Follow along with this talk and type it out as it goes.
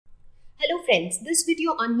Hello friends, this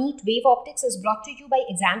video on Neet wave optics is brought to you by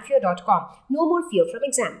examfear.com. No more fear from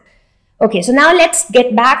exam. Okay, so now let's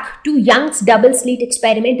get back to Young's double-slit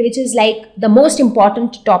experiment, which is like the most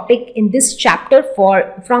important topic in this chapter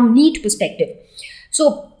from Neet perspective.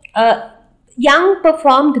 So Young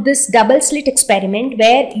performed this double-slit experiment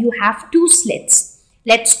where you have two slits.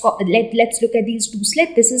 Let's look at these two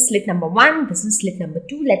slits. This is slit number 1. This is slit number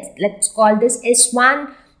 2. Let's call this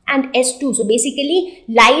S1 and S2. So basically,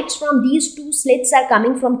 lights from these two slits are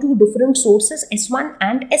coming from two different sources, S1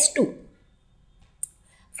 and S2.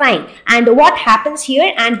 Fine. And what happens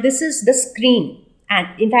here? And this is the screen.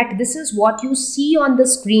 And in fact, this is what you see on the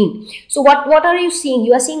screen. So what are you seeing?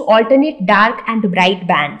 You are seeing alternate dark and bright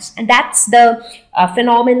bands. And that's the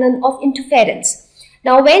phenomenon of interference.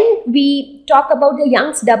 Now, when we talk about the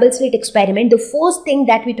Young's double-slit experiment, the first thing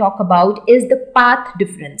that we talk about is the path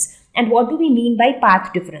difference. And what do we mean by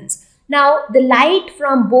path difference? Now, the light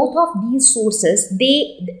from both of these sources,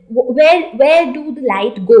 where do the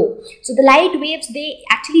light go? So, the light waves, they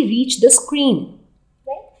actually reach the screen.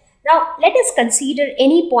 Right? Now, let us consider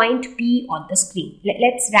any point P on the screen.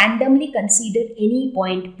 Let's randomly consider any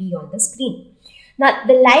point P on the screen. Now,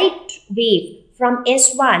 the light wave from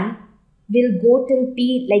S1 will go till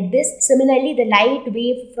P like this. Similarly, the light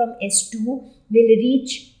wave from S2 will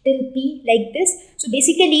reach till P like this. So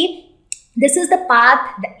basically, this is the path.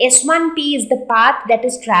 The S1P is the path that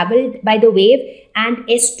is traveled by the wave, and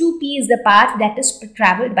S2P is the path that is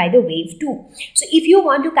traveled by the wave 2. So if you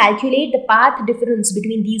want to calculate the path difference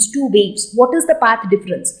between these two waves, what is the path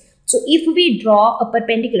difference? So if we draw a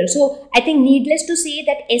perpendicular, so I think needless to say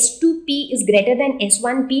that S2P is greater than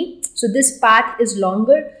S1P. So this path is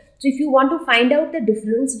longer. So if you want to find out the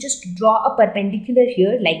difference, just draw a perpendicular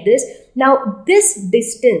here like this. Now this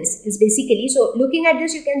distance is basically, so looking at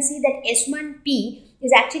this, you can see that S1P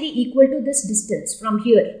is actually equal to this distance from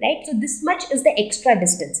here, right? So this much is the extra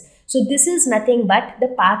distance. So this is nothing but the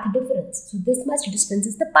path difference. So this much distance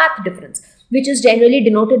is the path difference, which is generally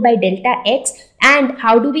denoted by delta x. And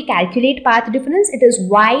how do we calculate path difference? It is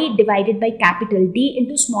y divided by capital D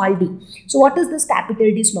into small d. So what is this capital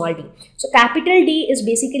D, small d? So capital D is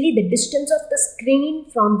basically the distance of the screen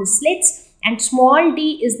from the slits, and small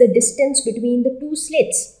d is the distance between the two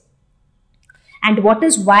slits. And what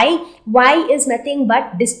is y? Y is nothing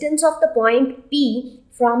but distance of the point P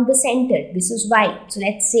from the center. This is y. So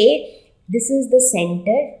let's say this is the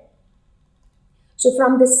center. So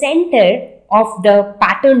from the center of the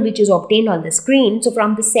pattern which is obtained on the screen, so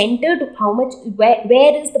from the center to how much,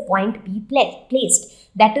 where is the point P placed?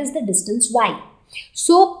 That is the distance y.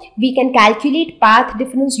 So we can calculate path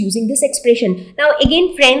difference using this expression. Now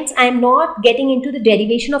again friends, I am not getting into the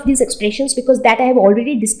derivation of these expressions because that I have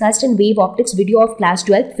already discussed in wave optics video of class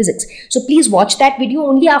 12 physics. So please watch that video.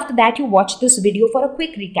 Only after that you watch this video for a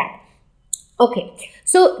quick recap. Okay,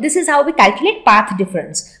 so this is how we calculate path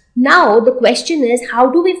difference. Now the question is,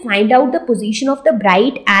 how do we find out the position of the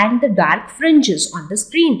bright and the dark fringes on the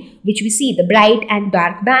screen, which we see the bright and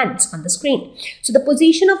dark bands on the screen. So the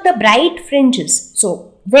position of the bright fringes.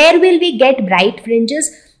 So where will we get bright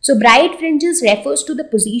fringes? So bright fringes refers to the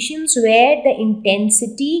positions where the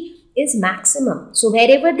intensity is maximum. So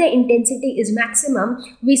wherever the intensity is maximum,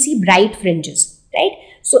 we see bright fringes, right?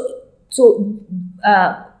 So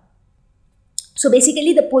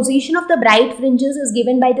basically the position of the bright fringes is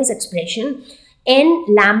given by this expression n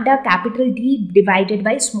lambda capital D divided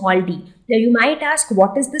by small d. Now you might ask,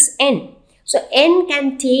 what is this n? So n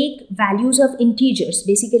can take values of integers.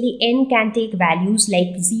 Basically n can take values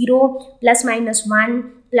like 0, plus minus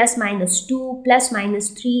 1, plus minus 2, plus minus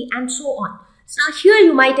 3 and so on. So now here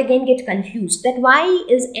you might again get confused that why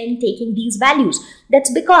is n taking these values? That's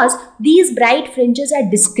because these bright fringes are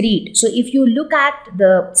discrete. So if you look at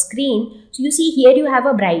the screen, so you see here you have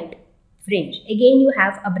a bright fringe. Again you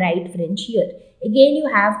have a bright fringe here. Again you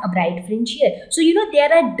have a bright fringe here. So you know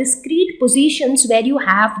there are discrete positions where you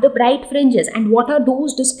have the bright fringes. And what are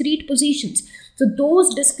those discrete positions? So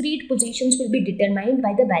those discrete positions will be determined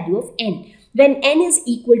by the value of n. When n is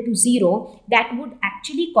equal to 0, that would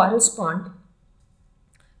actually correspond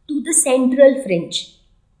to the central fringe.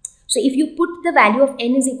 So if you put the value of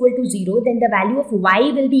n is equal to 0, then the value of y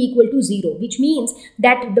will be equal to 0, which means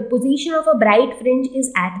that the position of a bright fringe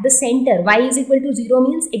is at the center. Y is equal to 0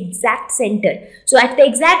 means exact center. So at the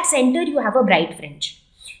exact center, you have a bright fringe.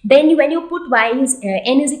 Then when you put n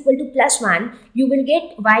is equal to plus 1, you will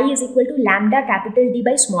get y is equal to lambda capital D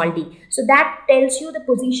by small d. So that tells you the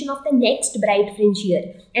position of the next bright fringe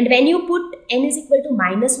here. And when you put n is equal to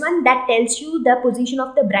minus 1, that tells you the position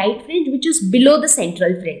of the bright fringe which is below the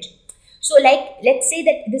central fringe. So like, let's say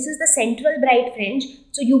that this is the central bright fringe.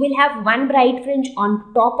 So you will have one bright fringe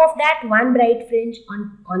on top of that, one bright fringe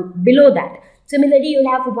on below that. Similarly, you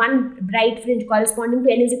will have one bright fringe corresponding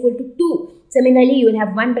to n is equal to 2. Similarly, you will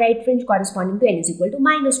have one bright fringe corresponding to n is equal to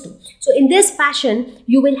 -2. So in this fashion,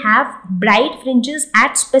 you will have bright fringes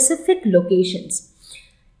at specific locations.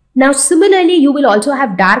 Now, similarly, you will also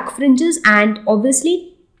have dark fringes, and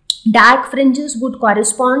obviously, dark fringes would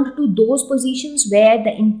correspond to those positions where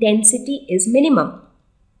the intensity is minimum,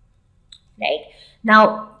 right? Now,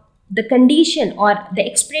 the condition or the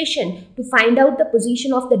expression to find out the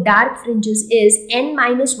position of the dark fringes is n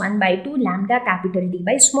minus 1 by 2 lambda capital D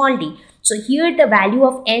by small d. So here the value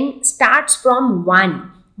of n starts from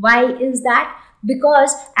 1. Why is that?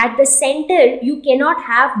 Because at the center you cannot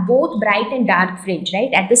have both bright and dark fringe,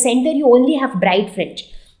 right? At the center you only have bright fringe.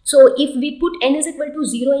 So if we put n is equal to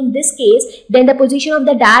 0 in this case, then the position of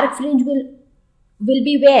the dark fringe will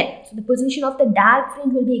be where? So the position of the dark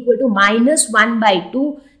fringe will be equal to minus 1 by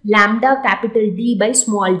 2 lambda capital D by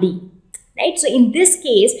small d, right? So in this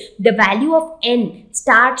case, the value of n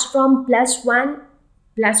starts from plus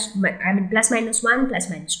minus 1, plus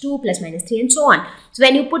minus 2, plus minus 3 and so on. So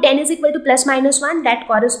when you put n is equal to plus minus 1, that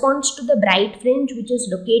corresponds to the bright fringe which is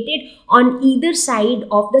located on either side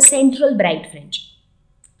of the central bright fringe.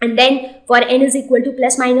 And then for n is equal to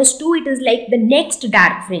plus minus 2, it is like the next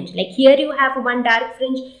dark fringe. Like here you have one dark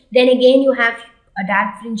fringe, then again you have a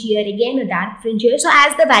dark fringe here, again a dark fringe here. So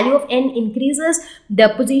as the value of n increases, the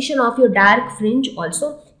position of your dark fringe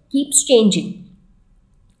also keeps changing.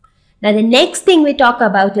 Now the next thing we talk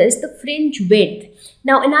about is the fringe width.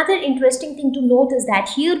 Now another interesting thing to note is that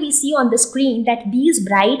here we see on the screen that these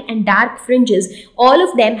bright and dark fringes, all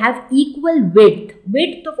of them have equal width.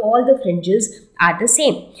 Width of all the fringes are the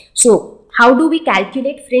same. So how do we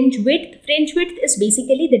calculate fringe width? Fringe width is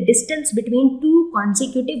basically the distance between two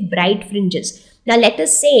consecutive bright fringes. Now let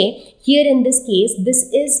us say here in this case, this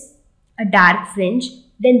is a dark fringe,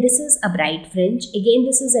 then this is a bright fringe, again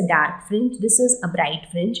this is a dark fringe, this is a bright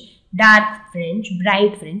fringe, dark fringe,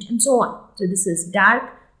 bright fringe and so on. So this is dark,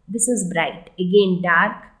 this is bright, again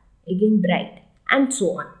dark, again bright and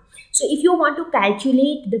so on. So if you want to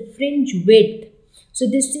calculate the fringe width, so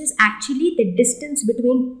this is actually the distance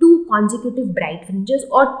between two consecutive bright fringes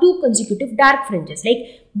or two consecutive dark fringes.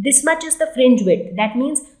 Like this much is the fringe width. That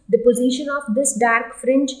means the position of this dark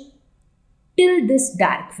fringe till this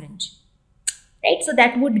dark fringe, right? So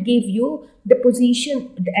that would give you the position,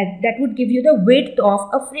 that would give you the width of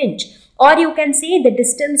a fringe. Or you can say the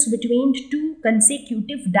distance between two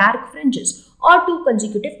consecutive dark fringes or two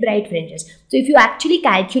consecutive bright fringes. So if you actually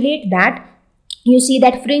calculate that, you see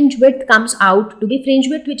that fringe width comes out to be fringe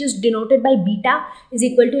width, which is denoted by beta, is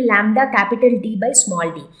equal to lambda capital D by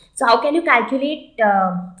small d. So how can you calculate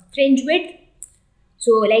fringe width?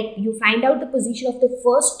 So like you find out the position of the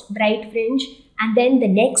first bright fringe and then the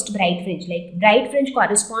next bright fringe, like bright fringe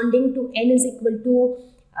corresponding to n is equal to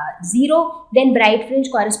 0, then bright fringe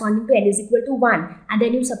corresponding to n is equal to 1, and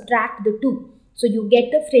then you subtract the 2. So you get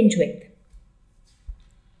the fringe width.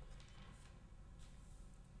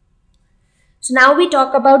 So now we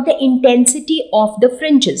talk about the intensity of the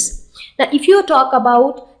fringes. Now if you talk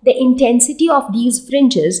about the intensity of these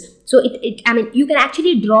fringes, so you can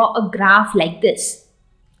actually draw a graph like this.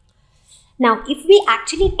 Now if we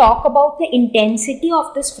actually talk about the intensity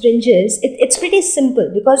of these fringes, it's pretty simple,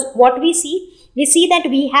 because what we see that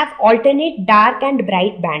we have alternate dark and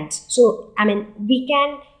bright bands. So we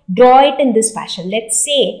can draw it in this fashion. Let's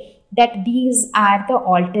say that these are the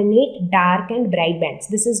alternate dark and bright bands.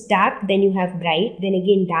 This is dark, then you have bright, then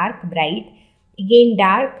again dark, bright, again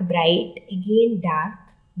dark, bright, again dark,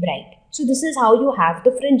 bright. So this is how you have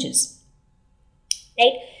the fringes,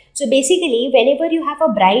 right? So basically, whenever you have a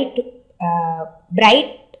bright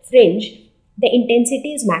fringe, the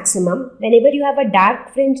intensity is maximum. Whenever you have a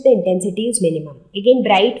dark fringe, the intensity is minimum. Again,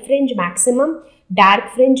 bright fringe maximum,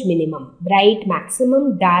 dark fringe minimum, bright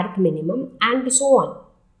maximum, dark minimum, and so on.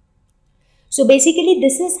 So basically,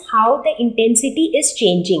 this is how the intensity is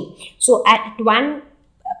changing. So at one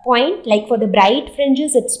point, like for the bright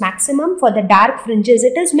fringes, it's maximum. For the dark fringes,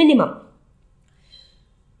 it is minimum.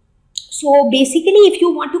 So basically, if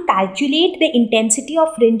you want to calculate the intensity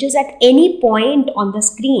of fringes at any point on the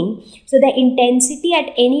screen, so the intensity at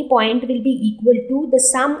any point will be equal to the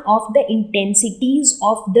sum of the intensities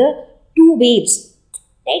of the two waves.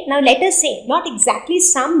 Right? Now let us say, not exactly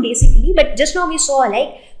sum basically, but just now we saw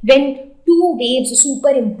like when two waves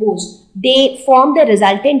superimpose, they form the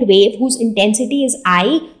resultant wave whose intensity is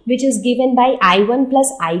I, which is given by I1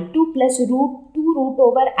 plus I2 plus root 2 root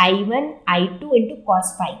over I1 I2 into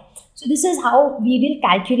cos phi. So this is how we will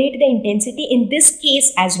calculate the intensity in this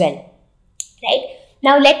case as well. right?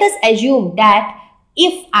 Now let us assume that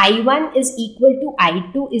if I1 is equal to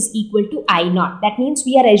I2 is equal to I0, that means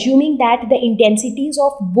we are assuming that the intensities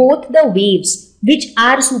of both the waves which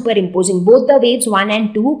are superimposing, both the waves 1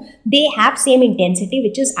 and 2, they have same intensity,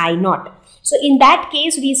 which is I0. So in that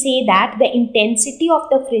case, we say that the intensity of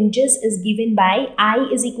the fringes is given by I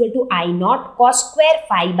is equal to I0 cos square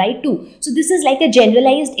phi by 2. So this is like a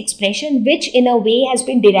generalized expression which in a way has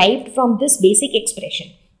been derived from this basic expression.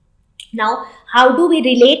 Now, how do we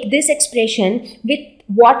relate this expression with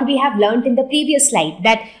what we have learned in the previous slide,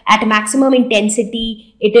 that at maximum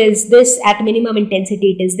intensity it is this, at minimum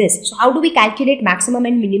intensity it is this. So how do we calculate maximum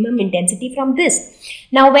and minimum intensity from this?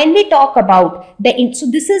 Now when we talk about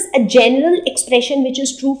so this is a general expression which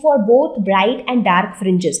is true for both bright and dark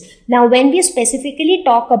fringes. Now when we specifically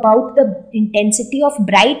talk about the intensity of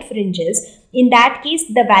bright fringes, in that case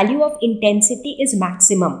the value of intensity is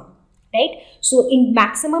maximum, right? So in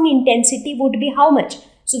maximum intensity would be how much?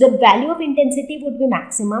 So the value of intensity would be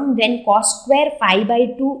maximum when cos square phi by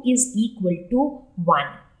 2 is equal to 1.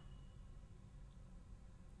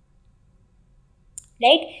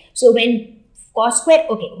 Right? So when cos square,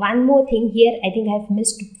 okay, one more thing here, I think I have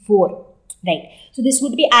missed 4. Right? So this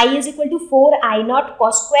would be I is equal to 4 I0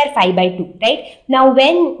 cos square phi by 2. Right? Now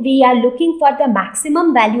when we are looking for the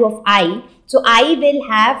maximum value of I, so I will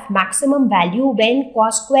have maximum value when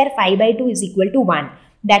cos square phi by 2 is equal to 1.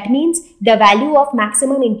 That means the value of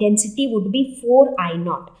maximum intensity would be 4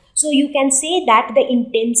 I0. So you can say that the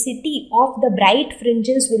intensity of the bright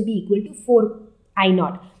fringes will be equal to 4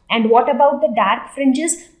 I0. And what about the dark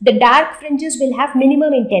fringes? The dark fringes will have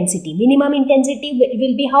minimum intensity. Minimum intensity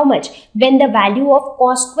will be how much? When the value of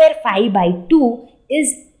cos square phi by 2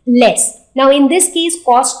 is less. Now in this case,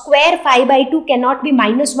 cos square phi by 2 cannot be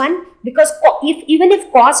minus 1, because even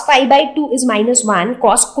if cos phi by 2 is minus 1,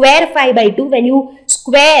 cos square phi by 2, when you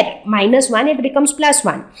square minus 1, it becomes plus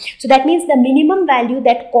 1. So that means the minimum value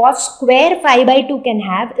that cos square phi by 2 can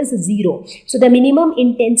have is 0. So the minimum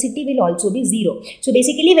intensity will also be 0. So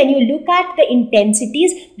basically when you look at the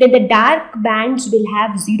intensities, then the dark bands will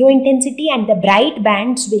have 0 intensity and the bright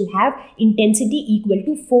bands will have intensity equal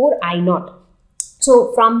to 4 I0.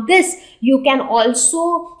 So from this, you can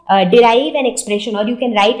also derive an expression, or you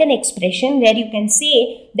can write an expression where you can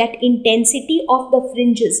say that intensity of the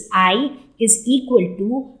fringes I is equal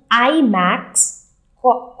to I max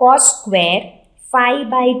cos square phi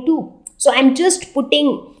by 2. So I'm just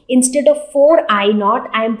putting, instead of 4 I0,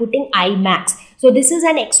 I am putting I max. So this is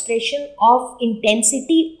an expression of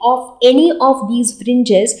intensity of any of these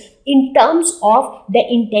fringes in terms of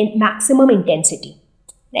the maximum intensity.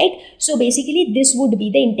 Right? So basically this would be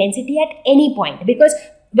the intensity at any point, because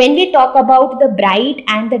when we talk about the bright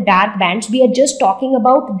and the dark bands, we are just talking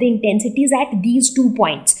about the intensities at these 2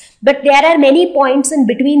 points. But there are many points in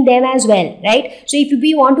between them as well, right? So if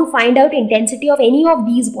we want to find out intensity of any of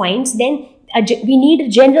these points, then we need a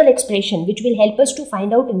general expression which will help us to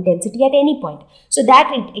find out intensity at any point. So that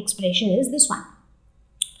expression is this one,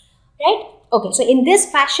 right? Okay, so in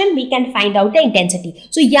this fashion, we can find out the intensity.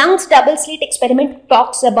 So Young's double-slit experiment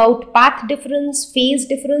talks about path difference, phase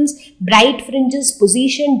difference, bright fringes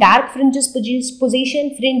position, dark fringes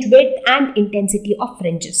position, fringe width, and intensity of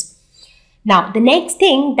fringes. Now, the next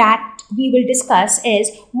thing that we will discuss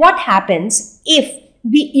is what happens if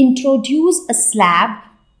we introduce a slab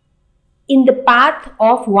in the path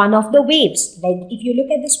of one of the waves. Like if you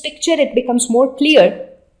look at this picture, it becomes more clear.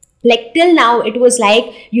 Like till now, it was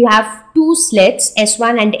like you have 2 slits,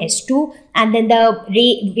 S1 and S2, and then the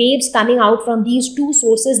waves coming out from these 2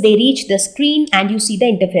 sources, they reach the screen and you see the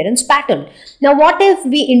interference pattern. Now, what if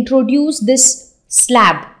we introduce this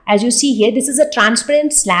slab? As you see here, this is a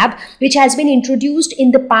transparent slab which has been introduced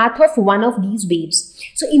in the path of one of these waves.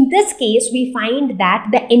 So in this case, we find that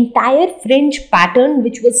the entire fringe pattern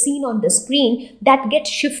which was seen on the screen, that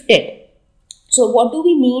gets shifted. So what do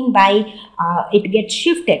we mean by it gets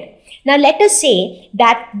shifted? Now let us say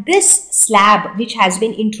that this slab which has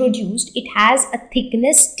been introduced, it has a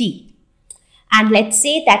thickness T. And let's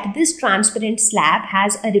say that this transparent slab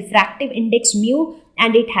has a refractive index mu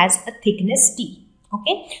and it has a thickness T.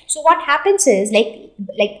 Okay. So what happens is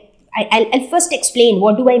I'll first explain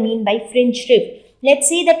what do I mean by fringe shift. Let's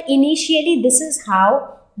say that initially this is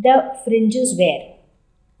how the fringes were.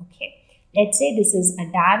 Okay. Let's say this is a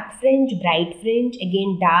dark fringe, bright fringe,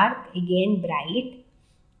 again dark, again bright,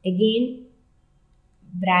 again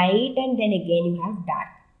bright, and then again you have dark.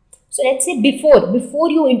 So let's say before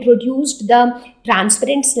you introduced the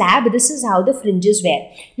transparent slab, this is how the fringes were.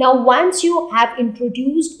 Now once you have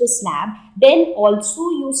introduced the slab, then also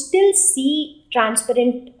you still see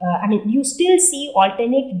you still see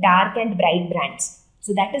alternate dark and bright bands.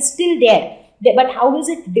 So that is still there. But how is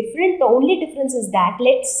it different? The only difference is that,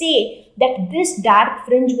 let's say that this dark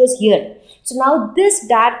fringe was here. So now this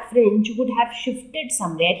dark fringe would have shifted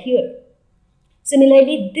somewhere here.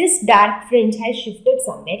 Similarly, this dark fringe has shifted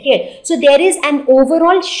somewhere here. So there is an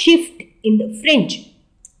overall shift in the fringe.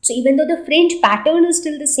 So even though the fringe pattern is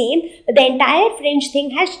still the same, but the entire fringe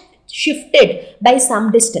thing has shifted by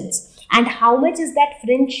some distance. And how much is that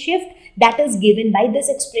fringe shift? That is given by this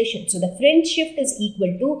expression. So the fringe shift is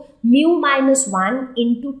equal to mu minus 1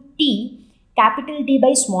 into t, capital D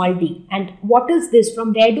by small d. And what is this?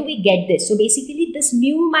 From where do we get this? So basically this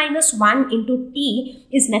mu minus 1 into t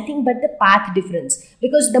is nothing but the path difference.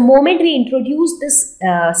 Because the moment we introduce this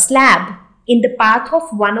slab in the path of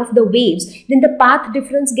one of the waves, then the path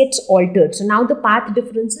difference gets altered. So now the path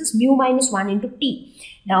difference is mu minus 1 into t.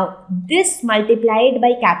 Now this multiplied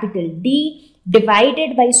by capital D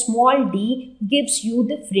divided by small d gives you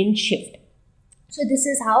the fringe shift. So this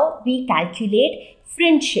is how we calculate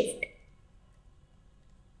fringe shift.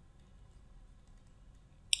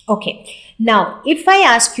 Okay, now if I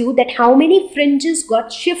ask you that how many fringes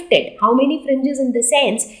got shifted, how many fringes in the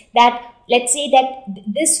sense that, let's say that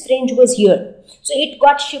this fringe was here. So it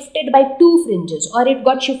got shifted by 2 fringes, or it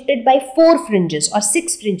got shifted by 4 fringes or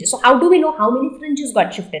 6 fringes. So how do we know how many fringes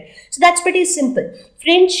got shifted? So that's pretty simple.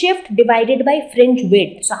 Fringe shift divided by fringe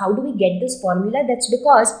width. So how do we get this formula? That's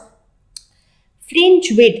because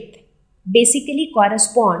fringe width basically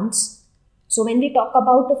corresponds. So when we talk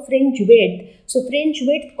about the fringe width, so fringe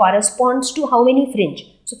width corresponds to how many fringe?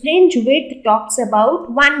 So fringe width talks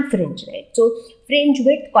about 1 fringe, right? So fringe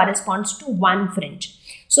width corresponds to 1 fringe.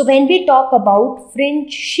 So when we talk about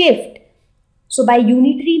fringe shift, so by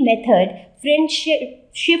unitary method, fringe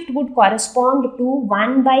shift would correspond to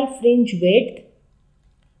 1 by fringe width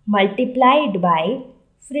multiplied by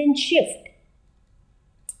fringe shift.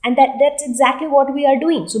 And that's exactly what we are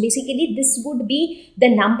doing. So basically this would be the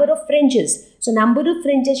number of fringes. So number of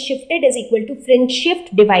fringes shifted is equal to fringe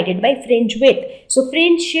shift divided by fringe width. So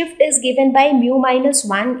fringe shift is given by mu minus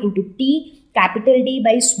 1 into t, capital D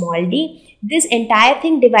by small d. This entire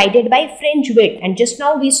thing divided by fringe width. And just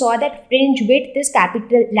now we saw that fringe width is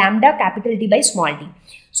capital lambda, capital D by small d.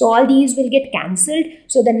 So all these will get cancelled.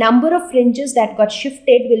 So the number of fringes that got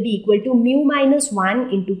shifted will be equal to mu minus 1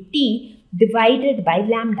 into t divided by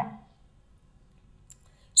lambda.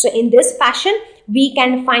 So in this fashion, we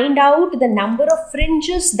can find out the number of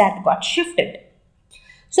fringes that got shifted.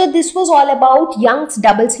 So this was all about Young's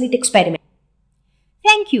double-slit experiment.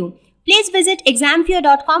 Thank you. Please visit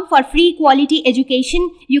examfear.com for free quality education.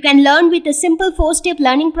 You can learn with a simple 4-step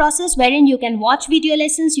learning process wherein you can watch video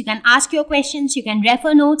lessons, you can ask your questions, you can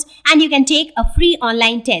refer notes, and you can take a free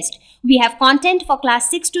online test. We have content for class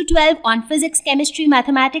 6 to 12 on physics, chemistry,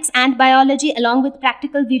 mathematics, and biology along with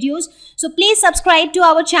practical videos. So please subscribe to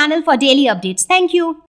our channel for daily updates. Thank you.